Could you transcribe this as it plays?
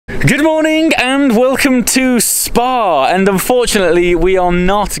Good morning and welcome to Spa, and unfortunately we are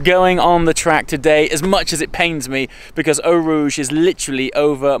not going on the track today, as much as it pains me, because Eau Rouge is literally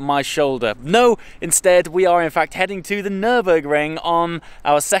over my shoulder. No, instead we are in fact heading to the Nurburgring on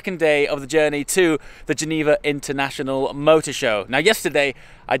our second day of the journey to the Geneva International Motor Show. Now yesterday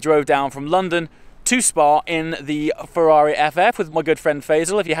I drove down from London to Spa in the Ferrari FF with my good friend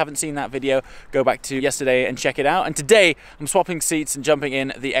Faisal. If you haven't seen that video, go back to yesterday and check it out. And today I'm swapping seats and jumping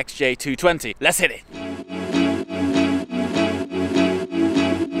in the XJ220. Let's hit it.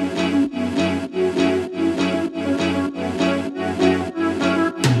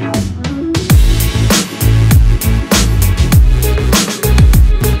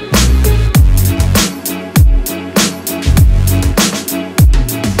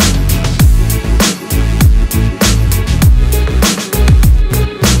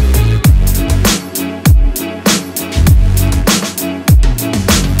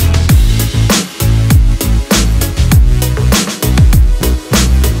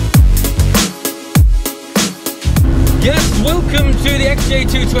 Welcome to the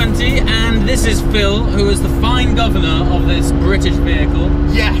XJ220, and this is Phil, who is the fine governor of this British vehicle.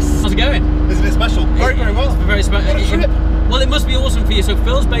 Yes! How's it going? Isn't it special? Very, very well. It's very special. What a trip. Well, it must be awesome for you. So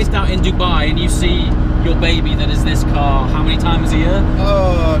Phil's based out in Dubai, and you see your baby that is this car how many times a year?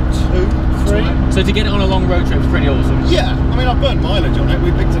 2, 3. So to get it on a long road trip is pretty awesome. Yeah, I mean, I've burnt mileage on it.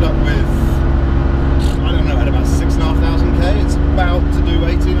 We picked it up with, I don't know, at about 6,500 k. It's about to do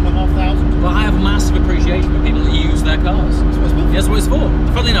 18,500. Well, I have massive appreciation for people that use their cars. That's what it's for. That's what it's for.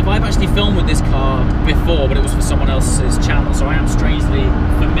 Funnily enough, I've actually filmed with this car before, but it was for someone else's channel, so I am strangely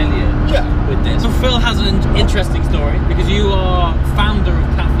familiar with this. So Phil has an interesting story, because you are founder of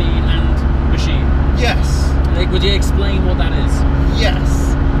Caffeine and Machine. Yes. Would you explain what that is?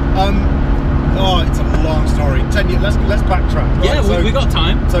 Yes. Oh, it's a long story. 10 years. Let's backtrack. Right? Yeah, so, we got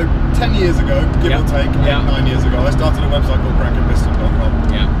time. So 10 years ago, give or take, 9 years ago, I started a website called crankandpiston.com.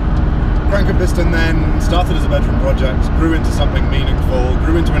 Yeah. Crank and Piston then started as a bedroom project, grew into something meaningful,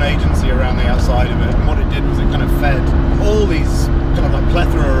 grew into an agency around the outside of it, and what it did was it kind of fed all these kind of like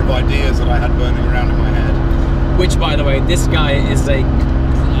plethora of ideas that I had burning around in my head. Which, by the way, this guy is a...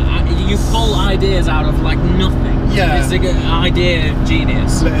 you pull ideas out of like nothing. Yeah. It's like an idea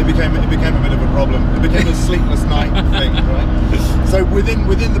genius. It became a bit of a problem. It became a sleepless night thing, right? So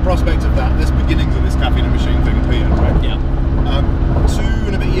within the prospect of that, this beginnings of this Caffeine and Machine thing appeared, right? Yeah. 2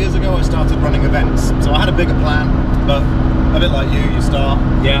 and a bit years ago, I started running events. So I had a bigger plan, but a bit like you start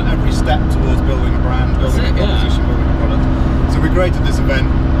every step towards building a brand, building a proposition, building a product. So we created this event,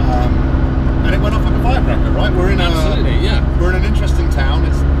 and it went off like a firecracker, right? We're in we're in an interesting town.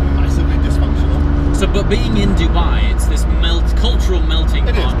 It's massively dysfunctional. So, but being in Dubai, it's this cultural melting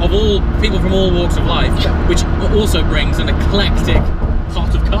pot of all people from all walks of life, which also brings an eclectic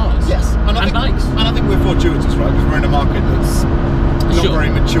pot of cars. Yes, and bikes. And I think we're fortuitous, right? Because we're in a market that's not very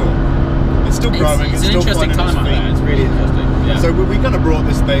mature. It's still growing. It's an interesting time out there. It's really interesting. Yeah. So we kind of brought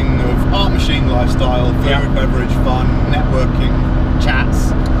this thing of art machine lifestyle, food, beverage, fun, networking,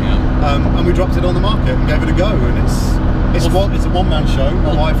 chats, and we dropped it on the market and gave it a go. And it's a one-man show.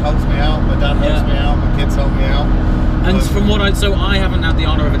 My wife helps me out. My dad helps me out. My kids help me out. And from what so I haven't had the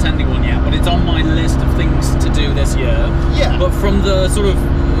honour of attending one yet, but it's on my list of things to do this year. Yeah. But from the sort of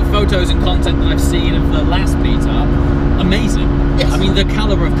photos and content that I've seen of the last meetup, amazing. Yes. I mean, the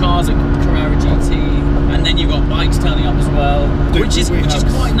calibre of cars at Carrera GT, and then you've got bikes turning up as well, which is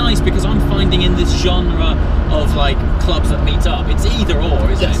quite nice, because I'm finding in this genre of like clubs that meet up, it's either or,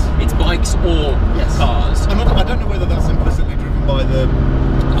 isn't it? It's bikes or cars. I don't know whether that's implicitly driven by the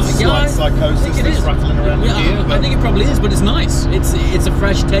slight psychosis that's rattling around the gear. I think it probably is, but it's nice. It's a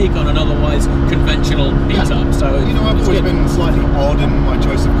fresh take on an otherwise conventional meetup. So I've always been slightly odd in my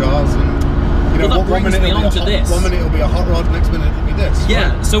choice of cars, and that brings me on to this. 1 minute it'll be a hot rod, next minute it'll be this.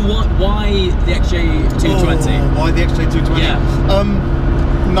 Yeah. Right? So why the XJ220? Why the XJ220? Yeah.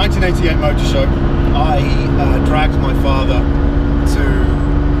 1988 motor show. I dragged my father to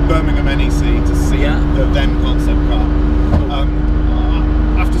Birmingham NEC to see the then concept car.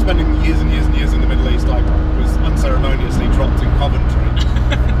 After spending years and years and years in the Middle East, I was unceremoniously dropped in Coventry,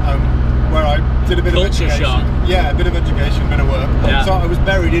 where I did a bit of education. Shock. Yeah, a bit of education, a bit of work. Yeah. So I was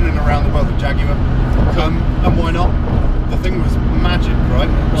buried in and around the world of Jaguar. And why not? The thing was magic, right?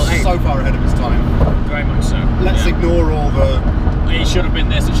 Well, so far ahead of its time. Very much so. Let's ignore all the... It should have been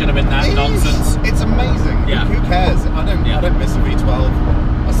this, it should have been that nonsense. It's amazing. Yeah. Who cares? I don't miss a V12.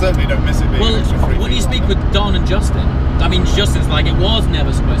 I certainly don't miss it being an extra free. When you speak with Don and Justin, I mean, Justin's like, it was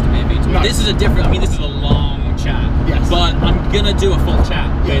never supposed to be a V12. No. This is a different, I mean, this is a long chat. Yes. But I'm gonna do a full chat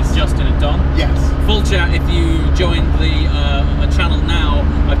with Justin and Don. Yes. Full chat, if you join the channel now,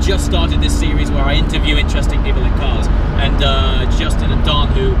 I've just series where I interview interesting people in cars, and Justin and Don,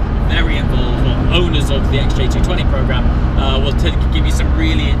 who are very involved, or owners of the XJ220 program, will give you some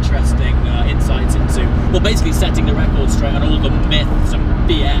really interesting insights into, well, basically setting the record straight on all the myths and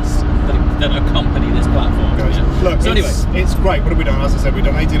BS that accompany this platform. Yeah. Look, so anyway, it's great. What have we done? As I said, we've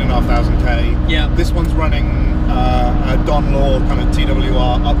done 18,500K. Yeah. This one's running a Don Law kind of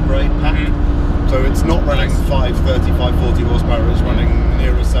TWR upgrade pack. So it's not running 530, 540 horsepower. It's running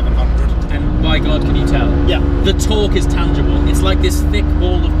nearer 700. And by God, can you tell? Yeah. The torque is tangible. It's like this thick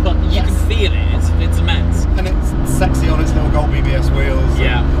ball of putty. You can feel it. It's immense. And it's sexy on its little gold BBS wheels.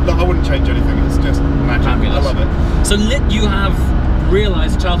 Yeah. Look, I wouldn't change anything. It's just magic. Fabulous. I love it. So you have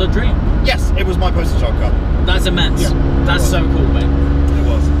realised a childhood dream. Yes, it was my poster child car. That's immense. Yeah, that's so cool, mate. It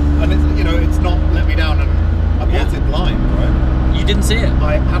was. And it's, you know, it's not let me down, and I bought it blind, right? You didn't see it?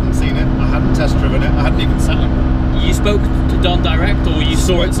 I hadn't seen it, I hadn't test driven it, I hadn't even sat in it. You spoke to Don direct, or you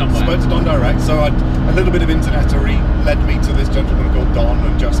saw it somewhere? Spoke to Don direct, so a little bit of internetery led me to this gentleman called Don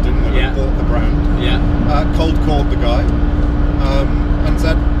and Justin that bought the brand. Yeah. Cold called the guy and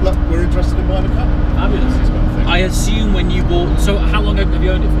said, look, we're interested in buying a car. Fabulous. This kind of thing. I assume when you bought, so how long have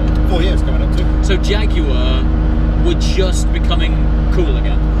you owned it for? 4 years coming up to. So Jaguar were just becoming cool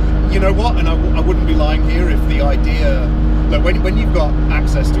again. You know what, and I wouldn't be lying here if the idea, look, when you've got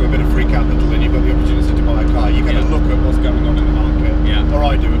access to a bit of free capital and you've got the opportunity to buy a car, you're going to look at what's going on in the market, or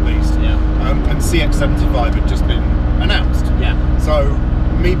I do at least. Yeah. And CX-75 had just been announced. Yeah. So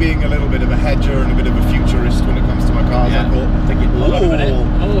me being a little bit of a hedger and a bit of a futurist when it comes to my cars, I thought,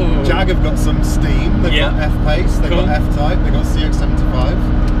 Jag have got some steam, they've got F-Pace, they've got F-Type, they've got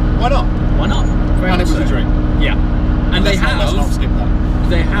CX-75. Why not? Why not? And it was a dream. Yeah. And let's not skip that.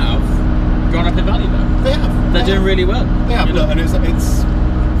 They have gone up in value though. They have. They're doing really well. They have. Look, and it's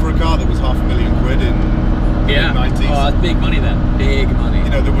for a car that was £500,000 in the 90s. Oh, that's big money then. Big money. You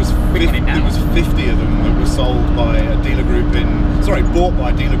know, there was 50 of them that were sold by a dealer group bought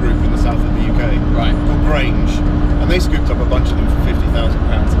by a dealer group in the south of the UK. Right. Called Grange, and they scooped up a bunch of them for £50,000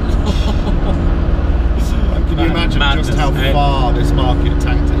 each. Can you imagine just how far this market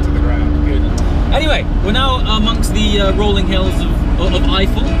tanked into the ground? Good. Anyway, we're now amongst the rolling hills of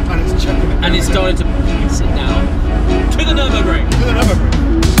Eiffel, and it's chucking it down. And it's started to sit down to the Nurburgring. To the Nurburgring.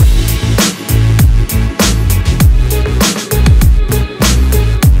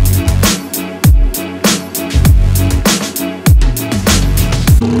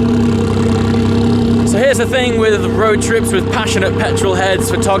 So here's the thing with road trips with passionate petrol heads,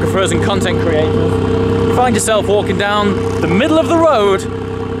 photographers and content creators. You find yourself walking down the middle of the road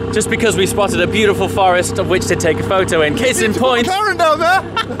just because we spotted a beautiful forest of which to take a photo in. Case in point, McLaren down there.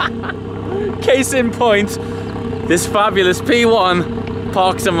 Case in point, this fabulous P1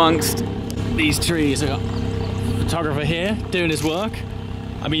 parked amongst these trees. I got a photographer here doing his work.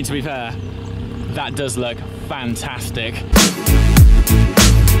 I mean, to be fair, that does look fantastic.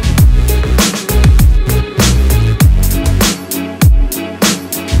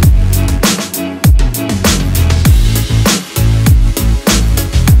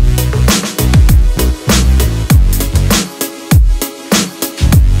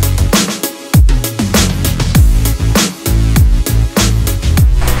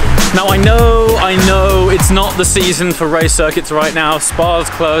 Now I know it's not the season for race circuits right now. Spa's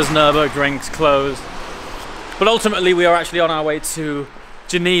closed, Nurburgring's closed. But ultimately we are actually on our way to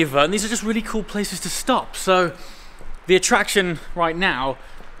Geneva, and these are just really cool places to stop. So the attraction right now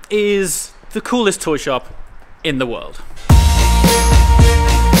is the coolest toy shop in the world.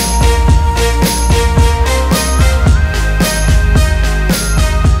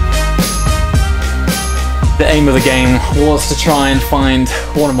 The aim of the game was to try and find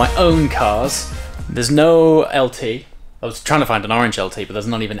one of my own cars. There's no LT. I was trying to find an orange LT, but there's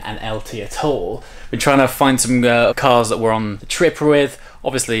not even an LT at all. Been trying to find some cars that we're on the trip with.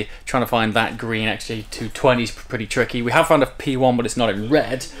 Obviously, trying to find that green XJ220 is pretty tricky. We have found a P1, but it's not in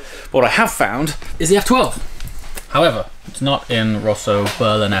red. But what I have found is the F12. However, it's not in Rosso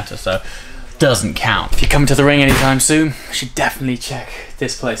Berlinetta, so doesn't count. If you come to the ring anytime soon, you should definitely check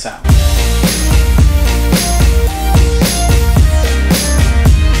this place out.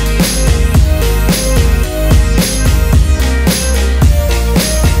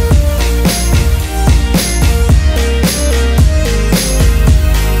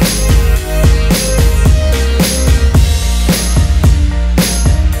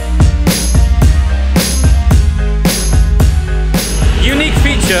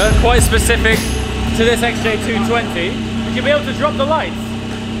 Quite specific to this XJ220. Would you be able to drop the lights?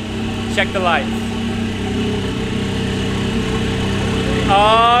 Check the lights.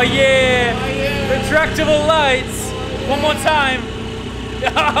 Oh yeah! Retractable lights! One more time!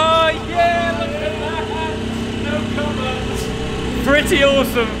 Oh yeah! Pretty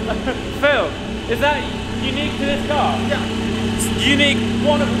awesome. Phil, is that unique to this car? Yeah. It's unique,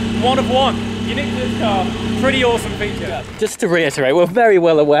 one of one. Unique to this car. Pretty awesome feature. Just to reiterate, we're very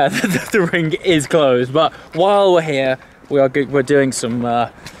well aware that the ring is closed, but while we're here, we're doing some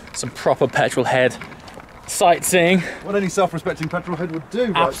proper petrol head sightseeing. What any self-respecting petrol head would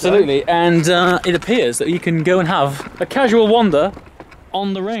do. Absolutely, right, and it appears that you can go and have a casual wander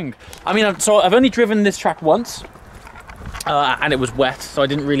on the ring. I mean, so I've only driven this track once, and it was wet, so I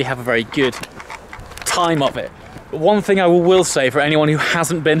didn't really have a very good time of it. But one thing I will say for anyone who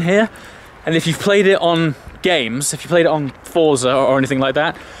hasn't been here, and if you've played it on games, if you played it on Forza or anything like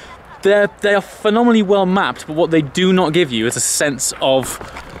that, they are phenomenally well mapped, but what they do not give you is a sense of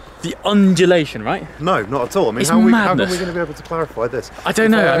the undulation, right? No, not at all. I mean, how are we going to be able to clarify this? I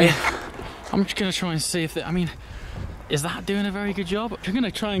don't know. I mean, I'm just going to try and see if I mean, is that doing a very good job? I'm going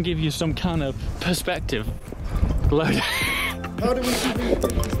to try and give you some kind of perspective. Load. How do we do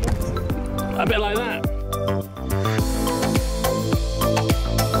a bit like that.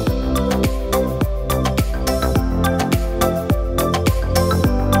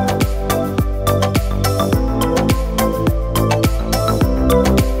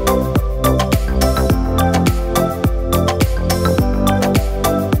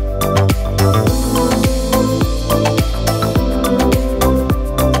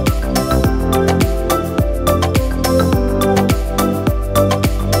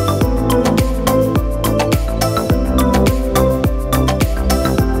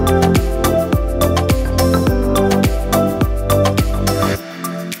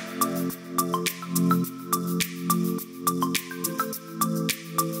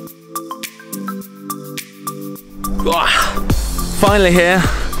 Finally here,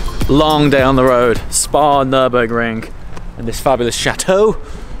 long day on the road, Spa, Nurburgring, and this fabulous chateau,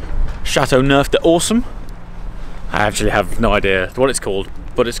 Chateau Neuf de Awesome. I actually have no idea what it's called,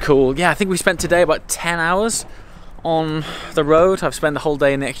 but it's cool. Yeah, I think we spent today about 10 hours on the road. I've spent the whole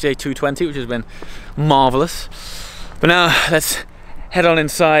day in the XJ220, which has been marvelous. But now let's head on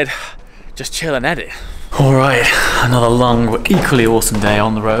inside, just chill and edit. All right, another long but equally awesome day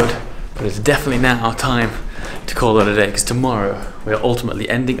on the road, but it's definitely now time to call it a day, because tomorrow we are ultimately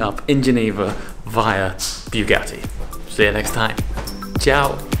ending up in Geneva via Bugatti. See you next time.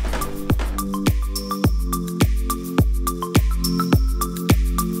 Ciao.